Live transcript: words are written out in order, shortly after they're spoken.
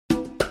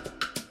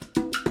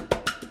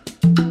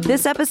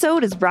This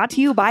episode is brought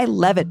to you by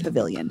Levitt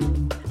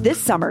Pavilion. This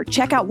summer,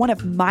 check out one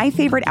of my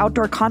favorite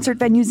outdoor concert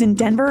venues in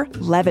Denver,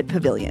 Levitt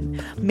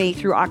Pavilion. May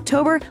through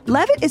October,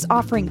 Levitt is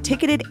offering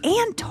ticketed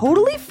and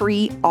totally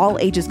free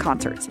all-ages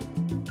concerts.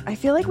 I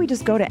feel like we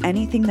just go to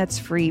anything that's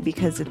free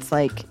because it's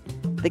like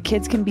the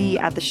kids can be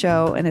at the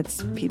show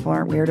and people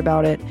aren't weird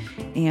about it,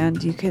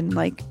 and you can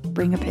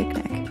bring a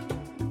picnic.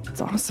 It's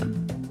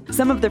awesome.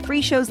 Some of the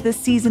free shows this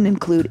season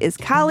include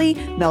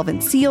Iskali,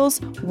 Melvin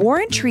Seals, War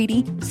and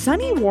Treaty,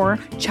 Sunny War,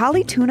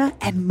 Charlie Tuna,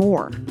 and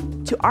more.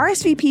 To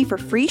RSVP for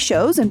free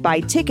shows and buy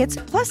tickets,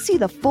 plus see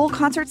the full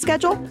concert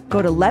schedule,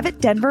 go to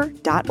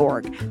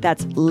levittdenver.org.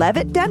 That's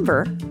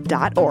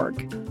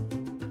levittdenver.org.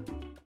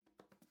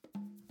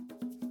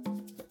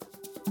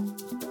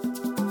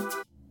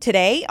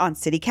 Today on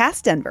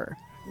CityCast Denver.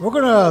 We're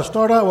going to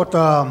start out with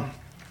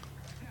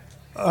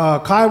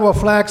Kiowa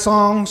flag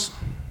songs.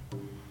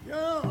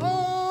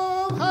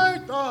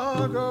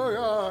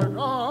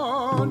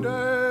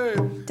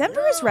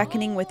 Denver is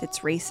reckoning with its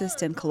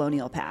racist and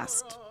colonial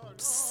past.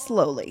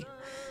 Slowly.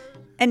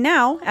 And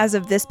now, as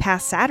of this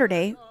past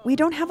Saturday, we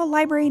don't have a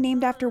library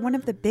named after one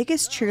of the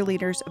biggest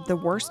cheerleaders of the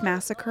worst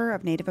massacre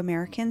of Native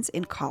Americans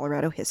in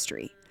Colorado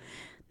history.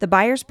 The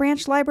Byers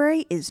Branch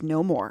Library is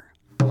no more.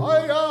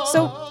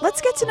 So let's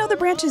get to know the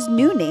branch's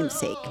new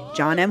namesake,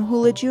 John M.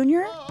 Hula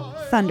Jr.,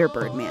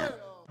 Thunderbird Man.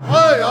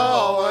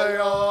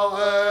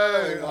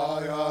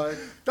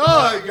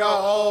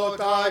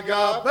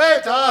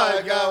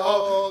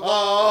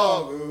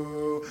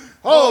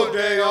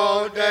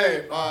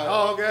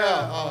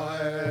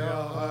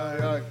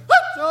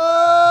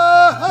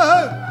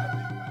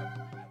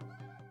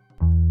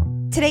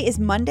 Today is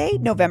Monday,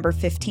 November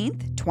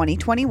 15th,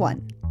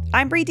 2021.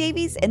 I'm Bree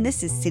Davies, and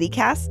this is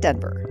CityCast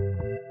Denver.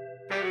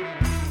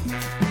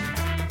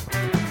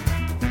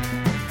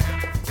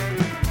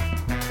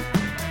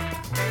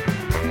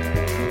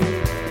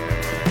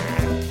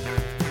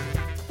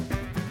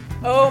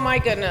 Oh my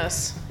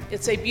goodness,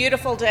 it's a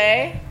beautiful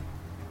day,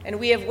 and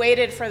we have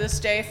waited for this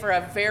day for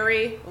a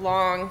very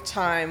long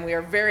time. We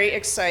are very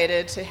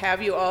excited to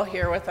have you all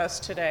here with us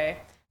today.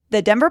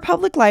 The Denver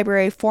Public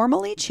Library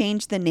formally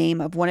changed the name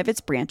of one of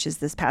its branches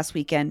this past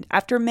weekend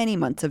after many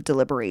months of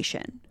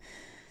deliberation.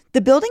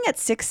 The building at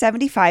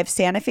 675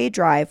 Santa Fe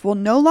Drive will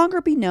no longer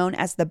be known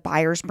as the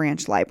Byers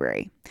Branch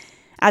Library.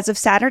 As of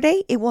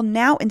Saturday, it will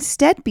now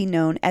instead be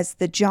known as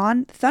the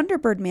John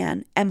Thunderbird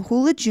Man M.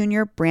 Hula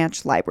Jr.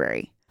 Branch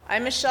Library.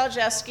 I'm Michelle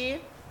Jeske.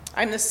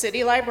 I'm the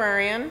city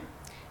librarian,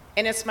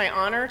 and it's my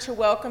honor to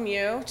welcome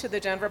you to the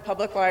Denver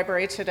Public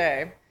Library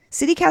today.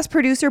 CityCast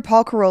producer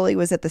Paul Caroli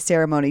was at the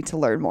ceremony to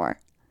learn more.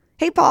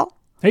 Hey, Paul.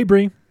 Hey,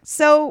 Bree.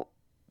 So,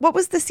 what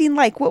was the scene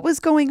like? What was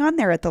going on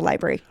there at the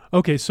library?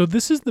 Okay, so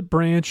this is the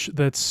branch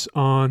that's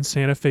on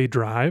Santa Fe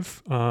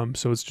Drive.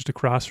 So it's just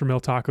across from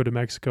El Taco de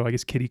Mexico, I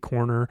guess Kitty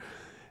Corner.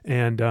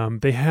 And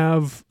they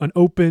have an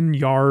open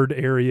yard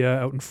area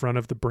out in front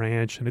of the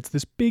branch, and it's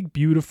this big,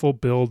 beautiful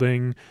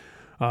building.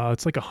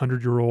 It's like a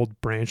 100-year-old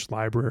branch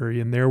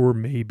library, and there were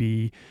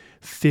maybe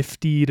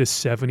 50 to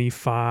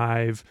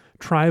 75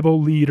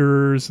 tribal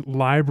leaders,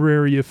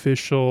 library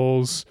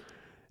officials,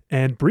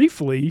 and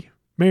briefly,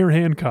 Mayor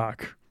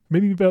Hancock.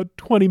 Maybe about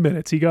 20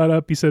 minutes. He got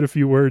up, he said a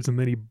few words, and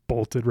then he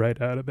bolted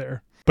right out of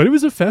there. But it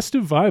was a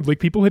festive vibe. Like,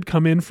 people had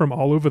come in from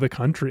all over the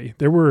country.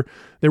 There were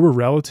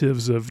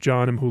relatives of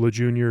John M. Hula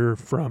Jr.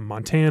 from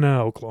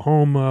Montana,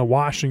 Oklahoma,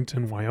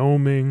 Washington,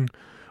 Wyoming,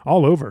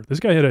 all over. This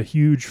guy had a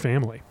huge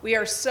family. We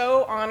are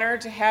so honored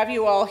to have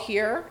you all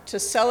here to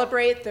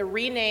celebrate the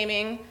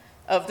renaming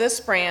of this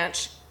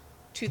branch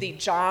to the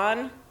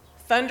John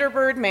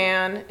Thunderbird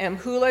Man M.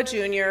 Hula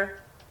Jr.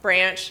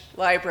 Branch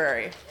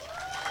Library.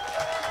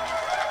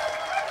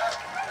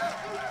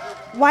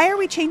 Why are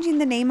we changing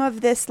the name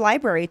of this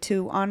library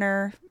to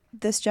honor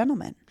this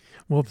gentleman?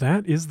 Well,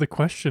 that is the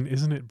question,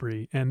 isn't it,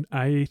 Bree? And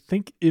I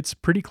think it's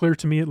pretty clear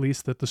to me, at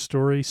least, that the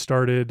story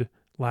started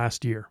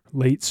last year.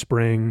 Late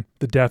spring,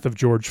 the death of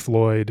George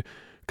Floyd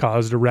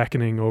caused a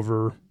reckoning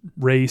over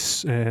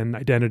race and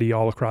identity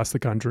all across the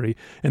country.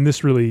 And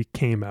this really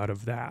came out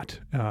of that.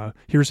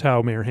 Here's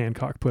how Mayor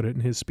Hancock put it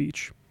in his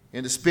speech.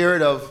 In the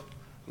spirit of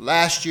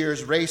last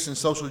year's race and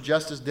social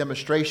justice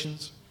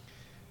demonstrations,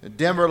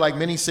 Denver, like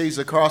many cities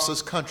across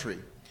this country,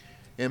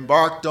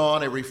 embarked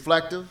on a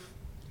reflective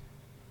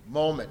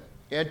moment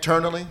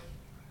internally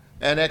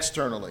and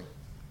externally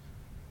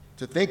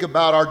to think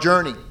about our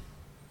journey,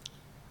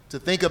 to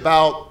think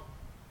about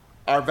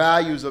our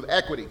values of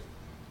equity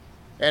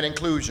and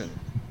inclusion.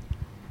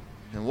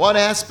 And one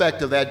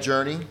aspect of that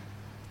journey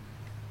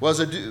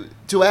was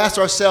to ask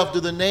ourselves, do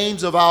the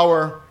names of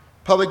our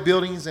public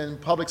buildings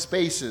and public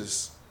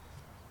spaces,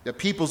 the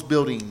people's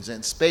buildings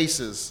and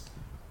spaces,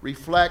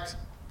 reflect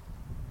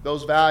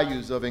those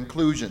values of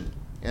inclusion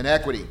and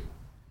equity?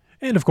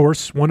 And of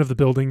course, one of the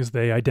buildings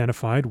they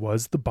identified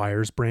was the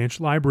Byers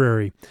Branch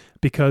Library,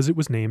 because it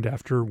was named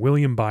after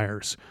William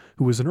Byers,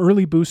 who was an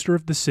early booster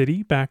of the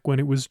city back when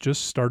it was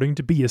just starting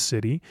to be a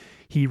city.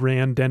 He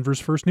ran Denver's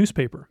first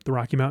newspaper, the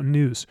Rocky Mountain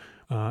News.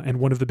 And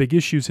one of the big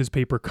issues his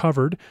paper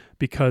covered,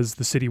 because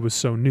the city was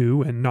so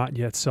new and not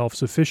yet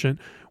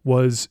self-sufficient,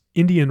 was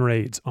Indian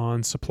raids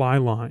on supply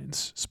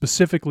lines,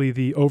 specifically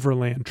the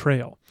Overland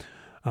Trail.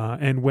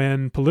 And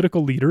when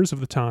political leaders of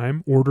the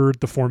time ordered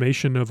the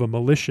formation of a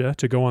militia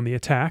to go on the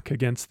attack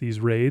against these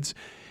raids,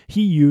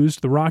 he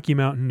used the Rocky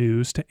Mountain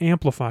News to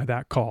amplify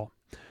that call.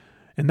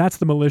 And that's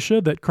the militia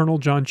that Colonel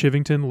John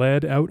Chivington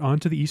led out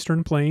onto the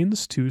Eastern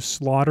Plains to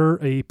slaughter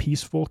a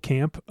peaceful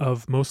camp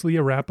of mostly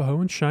Arapaho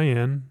and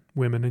Cheyenne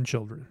women and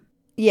children.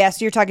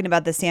 Yes, you're talking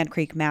about the Sand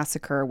Creek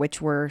Massacre,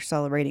 which we're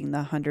commemorating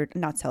the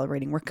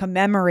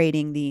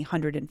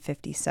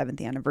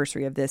 157th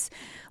anniversary of this.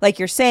 Like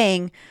you're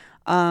saying,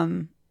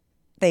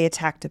 they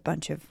attacked a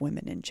bunch of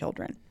women and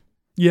children.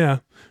 Yeah.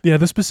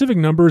 The specific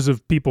numbers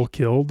of people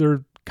killed,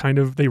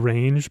 they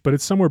range, but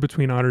it's somewhere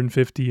between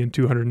 150 and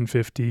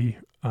 250.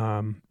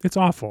 It's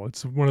awful.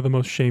 It's one of the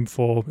most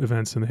shameful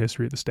events in the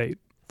history of the state,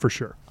 for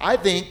sure. I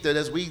think that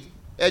as we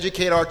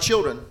educate our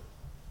children,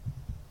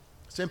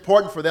 it's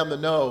important for them to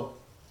know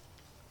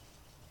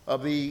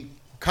of the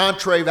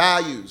contrary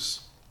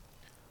values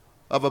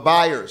of a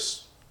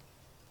Byers.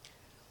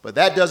 But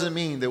that doesn't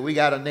mean that we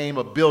got to name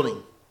a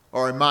building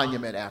or a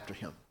monument after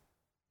him.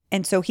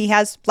 And so he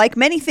has, like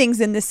many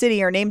things in the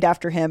city are named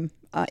after him,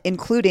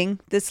 including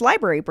this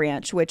library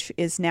branch, which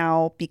is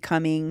now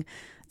becoming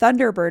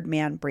Thunderbird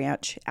Man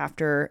branch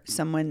after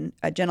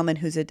a gentleman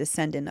who's a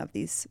descendant of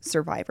these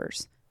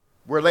survivors.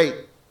 We're late,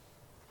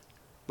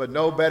 but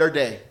no better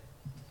day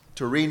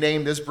to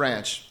rename this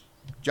branch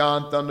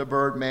John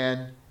Thunderbird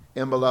Man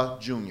Imhula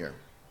Jr.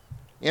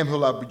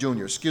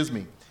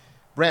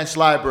 Branch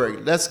Library.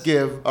 Let's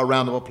give a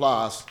round of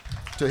applause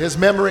to his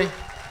memory,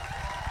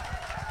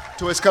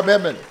 to his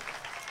commitment.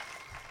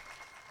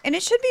 And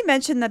it should be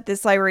mentioned that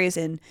this library is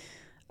in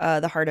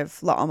the heart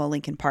of La Alma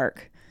Lincoln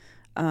Park,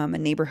 a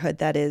neighborhood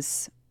that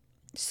is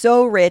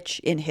so rich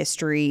in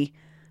history,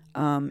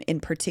 in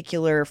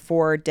particular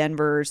for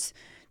Denver's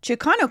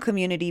Chicano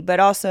community, but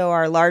also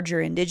our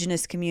larger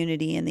indigenous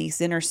community and these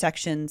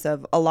intersections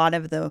of a lot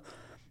of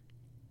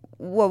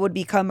what would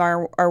become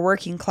our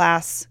working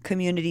class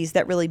communities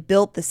that really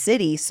built the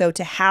city. So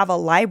to have a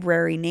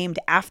library named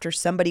after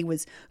somebody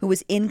who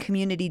was in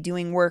community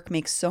doing work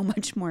makes so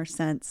much more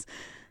sense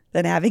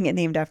than having it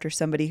named after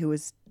somebody who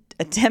was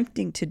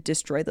attempting to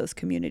destroy those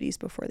communities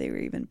before they were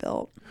even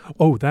built.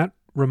 Oh, that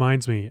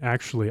reminds me,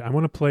 actually. I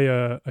want to play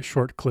a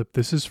short clip.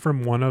 This is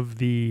from one of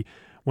the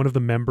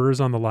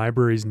members on the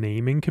library's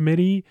naming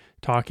committee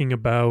talking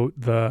about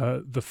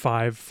the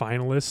 5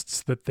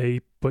 finalists that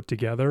they put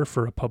together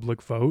for a public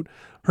vote.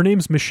 Her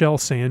name's Michelle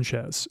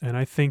Sanchez, and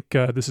I think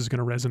this is going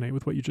to resonate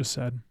with what you just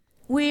said.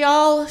 We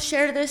all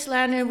share this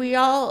land, and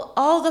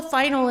all the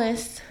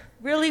finalists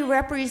really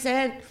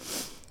represent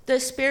the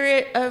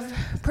spirit of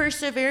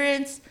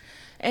perseverance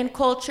and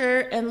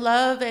culture and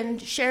love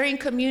and sharing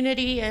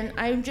community. And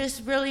I'm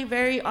just really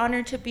very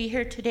honored to be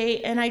here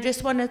today. And I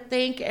just want to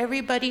thank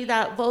everybody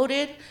that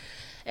voted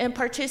and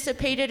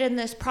participated in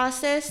this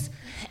process.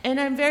 And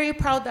I'm very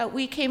proud that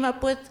we came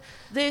up with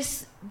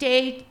this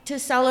day to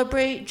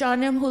celebrate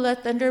John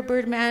Imhula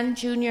Thunderbird Man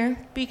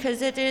Jr.,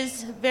 because it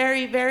is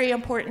very, very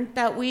important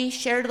that we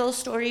share those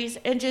stories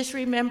and just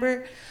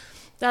remember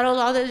that a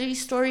lot of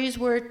these stories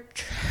were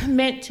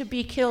meant to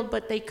be killed,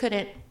 but they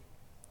couldn't.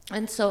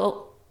 And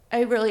so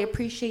I really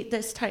appreciate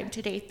this time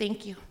today.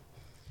 Thank you.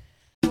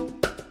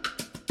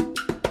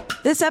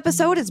 This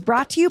episode is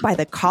brought to you by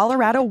the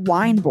Colorado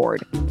Wine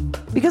Board,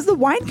 because the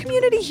wine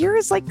community here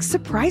is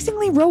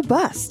surprisingly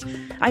robust.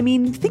 I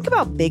mean, think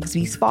about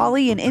Bigsby's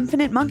Folly and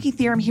Infinite Monkey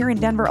Theorem here in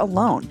Denver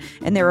alone,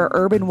 and there are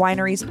urban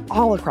wineries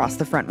all across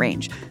the Front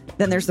Range.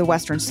 Then there's the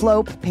Western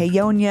Slope,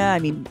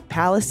 Paonia,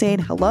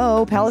 Palisade.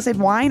 Hello, Palisade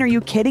wine, are you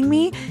kidding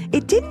me?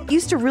 It didn't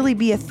used to really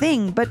be a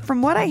thing, but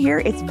from what I hear,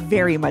 it's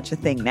very much a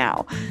thing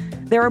now.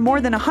 There are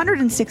more than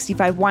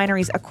 165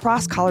 wineries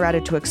across Colorado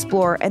to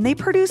explore, and they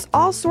produce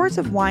all sorts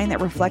of wine that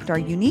reflect our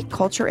unique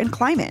culture and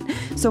climate.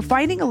 So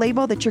finding a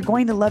label that you're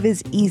going to love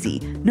is easy,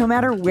 no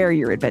matter where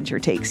your adventure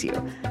takes you.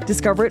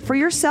 Discover it for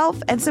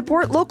yourself and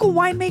support local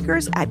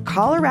winemakers at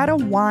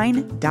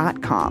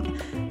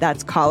coloradowine.com.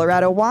 That's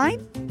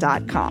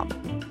coloradowine.com.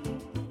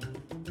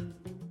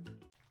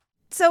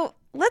 So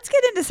let's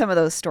get into some of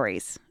those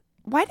stories.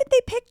 Why did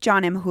they pick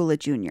John Imhula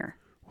Jr.?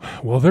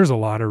 Well, there's a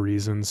lot of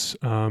reasons.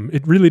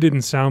 It really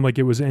didn't sound like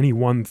it was any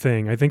one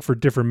thing. I think for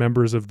different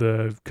members of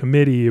the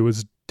committee, it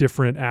was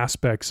different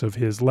aspects of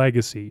his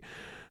legacy.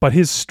 But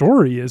his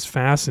story is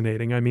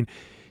fascinating. I mean,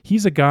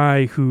 he's a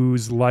guy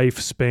whose life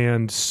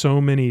spanned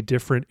so many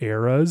different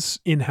eras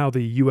in how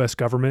the U.S.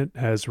 government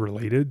has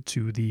related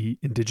to the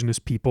indigenous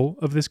people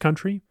of this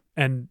country,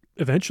 and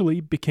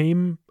eventually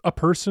became a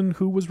person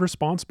who was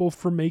responsible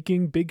for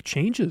making big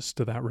changes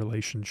to that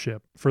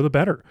relationship for the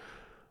better.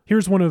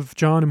 Here's one of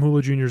John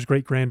Imhula Jr.'s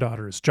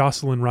great-granddaughters,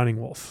 Jocelyn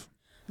Running Wolf.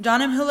 John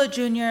M. Hula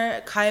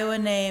Jr., Kiowa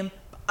name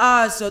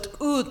Azot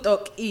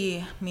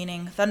Utok-i,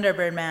 meaning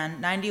Thunderbird Man,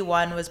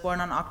 91, was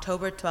born on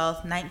October 12,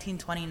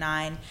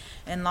 1929,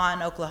 in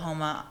Lawton,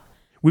 Oklahoma.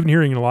 We've been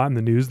hearing a lot in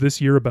the news this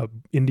year about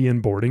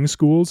Indian boarding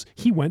schools.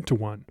 He went to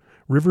one,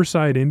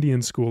 Riverside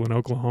Indian School in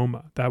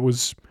Oklahoma. That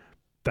was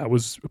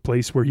a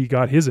place where he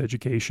got his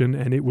education,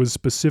 and it was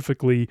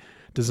specifically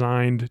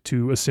designed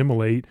to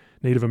assimilate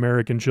Native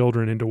American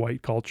children into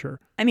white culture.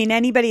 I mean,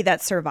 anybody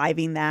that's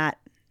surviving that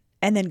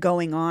and then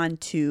going on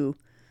to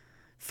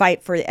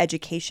fight for the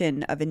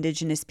education of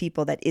Indigenous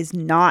people that is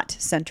not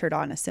centered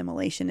on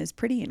assimilation is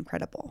pretty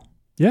incredible.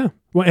 Yeah.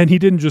 Well, and he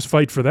didn't just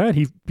fight for that.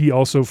 He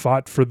also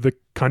fought for the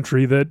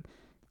country that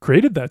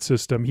created that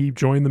system. He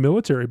joined the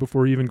military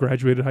before he even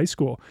graduated high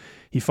school.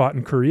 He fought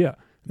in Korea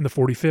in the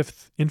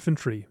 45th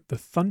Infantry, the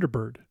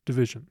Thunderbird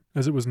Division,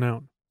 as it was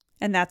known.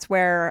 And that's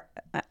where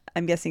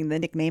I'm guessing the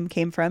nickname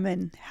came from,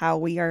 and how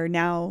we are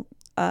now,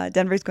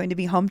 Denver's going to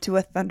be home to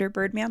a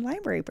Thunderbird Man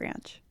library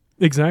branch.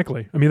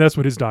 Exactly. I mean, that's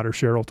what his daughter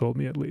Cheryl told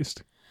me, at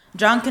least.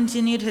 John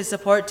continued his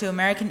support to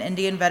American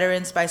Indian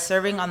veterans by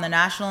serving on the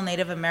National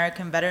Native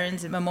American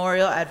Veterans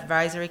Memorial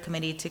Advisory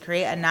Committee to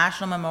create a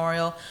national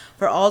memorial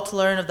for all to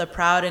learn of the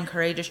proud and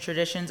courageous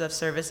traditions of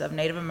service of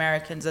Native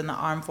Americans in the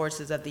armed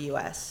forces of the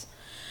U.S.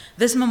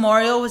 This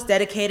memorial was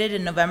dedicated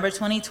in November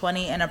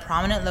 2020 in a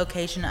prominent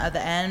location of the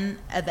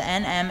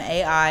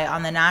NMAI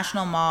on the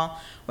National Mall,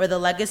 where the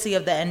legacy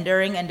of the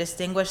enduring and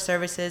distinguished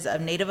services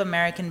of Native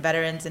American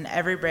veterans in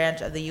every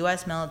branch of the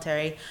U.S.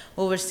 military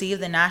will receive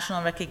the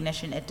national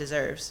recognition it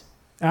deserves.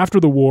 After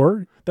the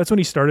war, that's when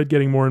he started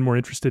getting more and more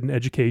interested in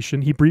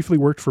education. He briefly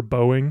worked for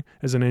Boeing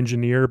as an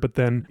engineer, but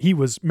then he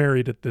was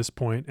married at this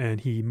point,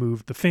 and he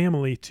moved the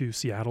family to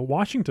Seattle,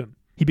 Washington.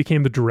 He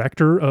became the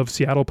director of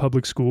Seattle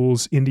Public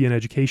Schools' Indian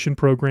Education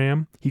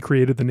Program. He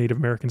created the Native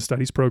American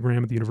Studies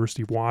program at the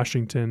University of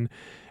Washington,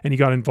 and he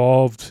got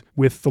involved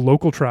with the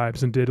local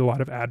tribes and did a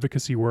lot of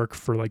advocacy work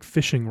for like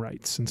fishing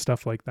rights and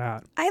stuff like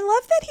that. I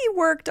love that he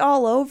worked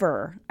all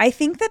over. I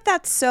think that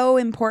that's so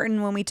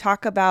important when we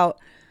talk about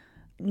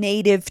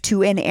native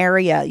to an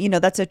area. You know,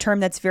 that's a term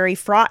that's very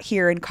fraught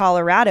here in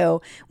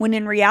Colorado, when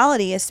in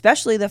reality,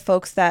 especially the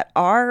folks that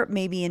are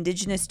maybe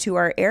indigenous to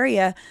our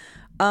area,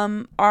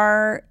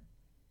 are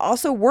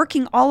also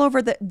working all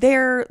over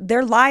their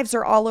lives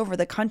are all over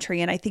the country.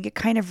 And I think it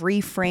kind of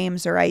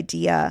reframes our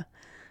idea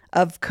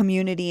of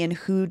community and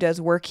who does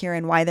work here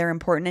and why they're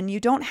important. And you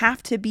don't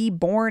have to be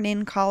born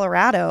in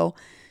Colorado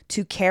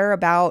to care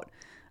about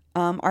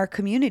our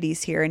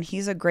communities here. And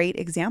he's a great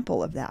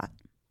example of that.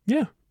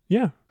 Yeah.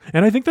 Yeah.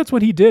 And I think that's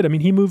what he did. I mean,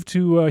 he moved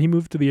to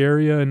the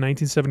area in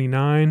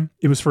 1979.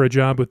 It was for a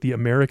job with the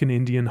American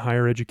Indian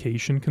Higher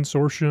Education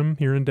Consortium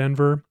here in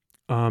Denver.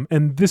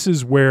 And this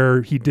is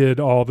where he did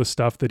all the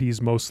stuff that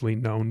he's mostly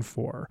known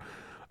for.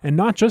 And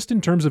not just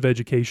in terms of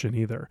education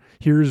either.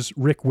 Here's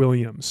Rick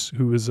Williams,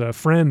 who is a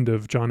friend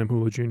of John M.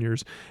 Hula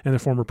Jr.'s and the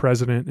former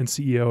president and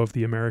CEO of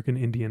the American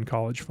Indian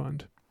College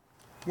Fund.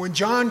 When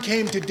John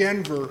came to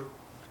Denver,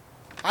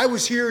 I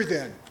was here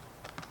then.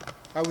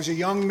 I was a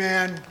young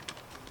man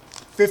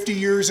 50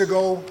 years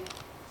ago.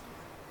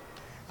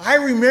 I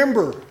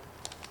remember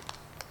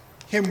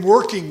him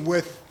working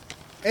with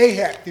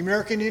AHEC, the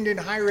American Indian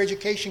Higher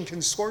Education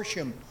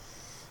Consortium,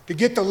 to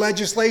get the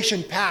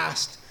legislation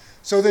passed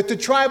so that the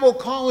tribal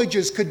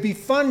colleges could be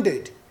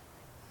funded.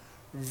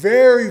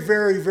 Very,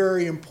 very,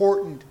 very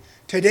important.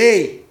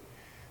 Today,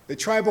 the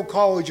tribal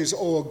colleges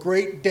owe a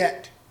great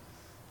debt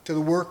to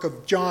the work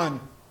of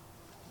John.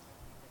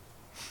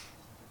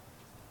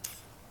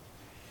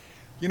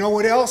 You know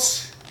what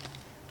else?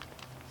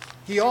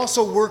 He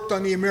also worked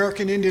on the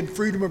American Indian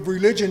Freedom of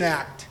Religion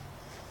Act,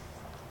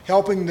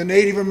 helping the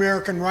Native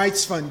American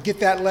Rights Fund get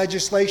that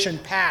legislation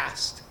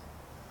passed.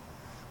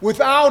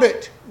 Without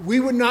it, we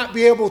would not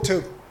be able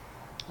to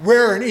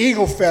wear an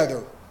eagle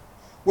feather.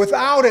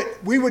 Without it,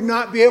 we would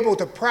not be able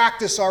to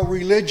practice our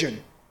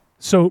religion.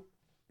 So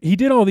he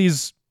did all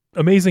these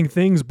amazing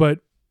things, but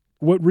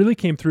what really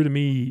came through to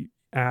me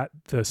at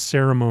the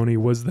ceremony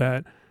was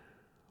that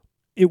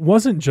it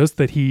wasn't just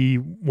that he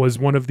was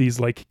one of these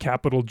like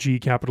capital G,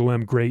 capital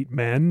M great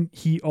men.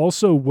 He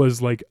also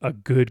was like a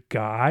good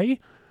guy.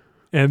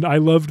 And I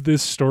loved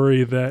this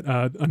story that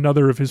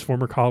another of his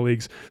former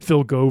colleagues,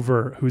 Phil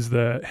Gover, who's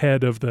the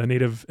head of the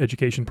Native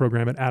Education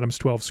Program at Adams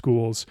 12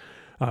 Schools,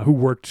 who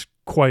worked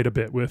quite a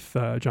bit with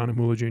John M.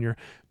 Hula Jr.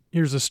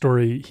 Here's a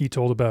story he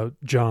told about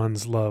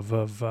John's love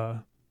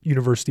of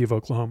University of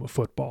Oklahoma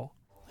football.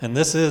 And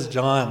this is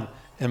John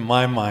in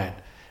my mind.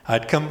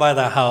 I'd come by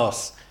the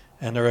house,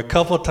 and there were a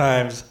couple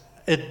times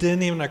it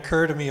didn't even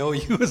occur to me,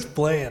 OU was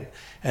playing.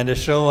 And to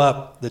show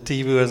up, the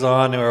TV was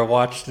on, and we were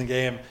watching the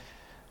game.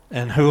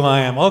 And who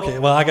I am, okay,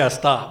 well, I got to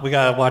stop. We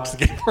got to watch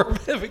the game for a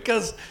bit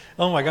because,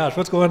 oh my gosh,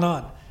 what's going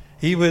on?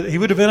 He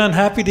would have been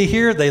unhappy to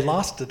hear they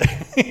lost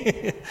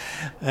today.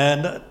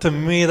 And to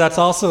me, that's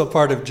also a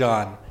part of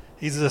John.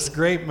 He's this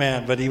great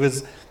man, but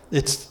it's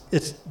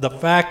the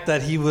fact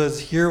that he was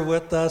here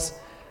with us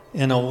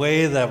in a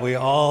way that we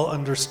all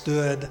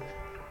understood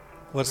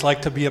what it's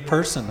like to be a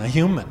person, a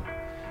human.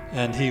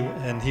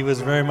 and he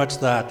was very much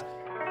that.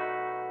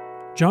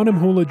 John M.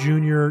 Hula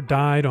Jr.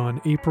 died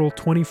on April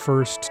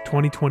 21st,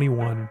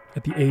 2021,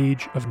 at the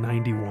age of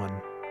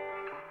 91.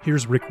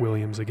 Here's Rick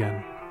Williams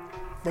again.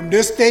 From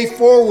this day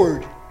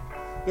forward,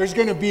 there's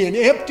going to be an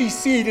empty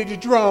seat at the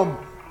drum.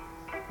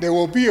 There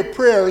will be a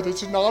prayer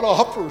that's not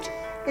offered.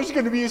 There's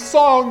going to be a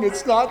song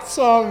that's not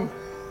sung.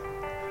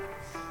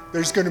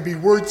 There's going to be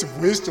words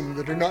of wisdom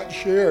that are not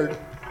shared.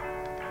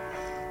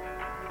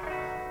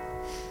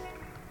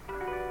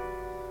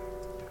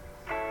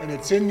 And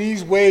it's in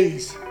these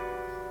ways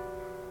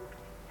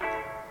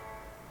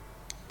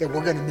that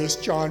we're going to miss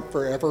John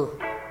forever.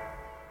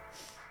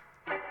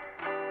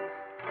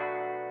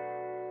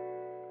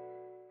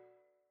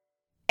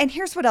 And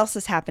here's what else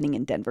is happening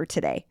in Denver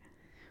today.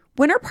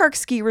 Winter Park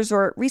Ski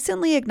Resort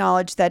recently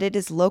acknowledged that it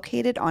is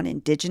located on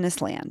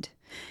indigenous land.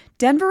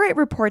 Denverite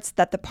reports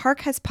that the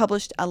park has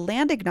published a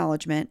land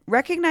acknowledgement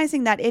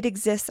recognizing that it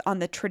exists on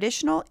the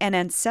traditional and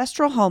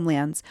ancestral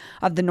homelands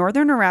of the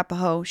Northern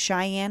Arapaho,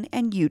 Cheyenne,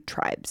 and Ute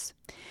tribes.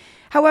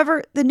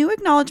 However, the new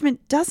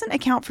acknowledgement doesn't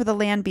account for the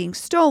land being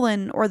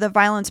stolen or the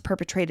violence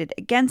perpetrated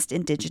against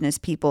indigenous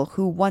people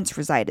who once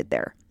resided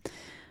there.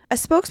 A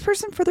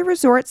spokesperson for the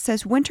resort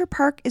says Winter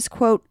Park is,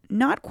 quote,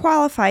 not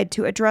qualified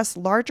to address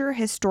larger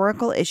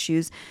historical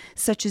issues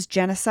such as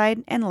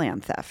genocide and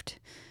land theft.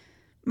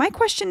 My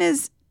question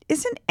is,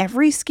 isn't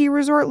every ski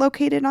resort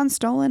located on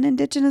stolen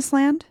indigenous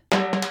land?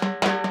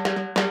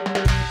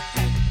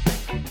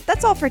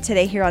 That's all for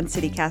today here on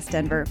CityCast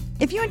Denver.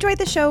 If you enjoyed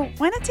the show,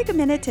 why not take a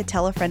minute to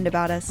tell a friend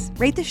about us,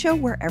 rate the show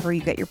wherever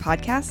you get your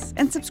podcasts,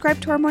 and subscribe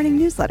to our morning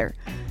newsletter.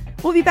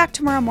 We'll be back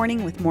tomorrow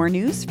morning with more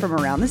news from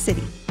around the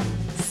city.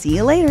 See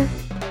you later.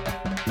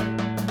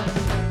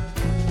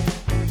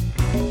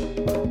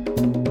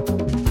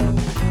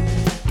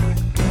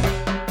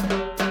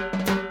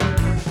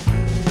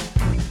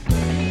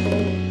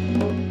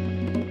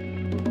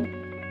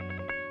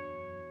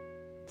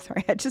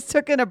 Sorry, I just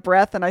took in a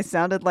breath and I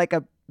sounded like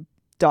a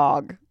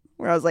dog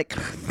where I was like,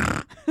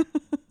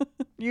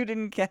 you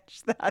didn't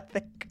catch that,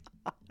 thank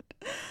God.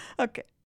 Okay.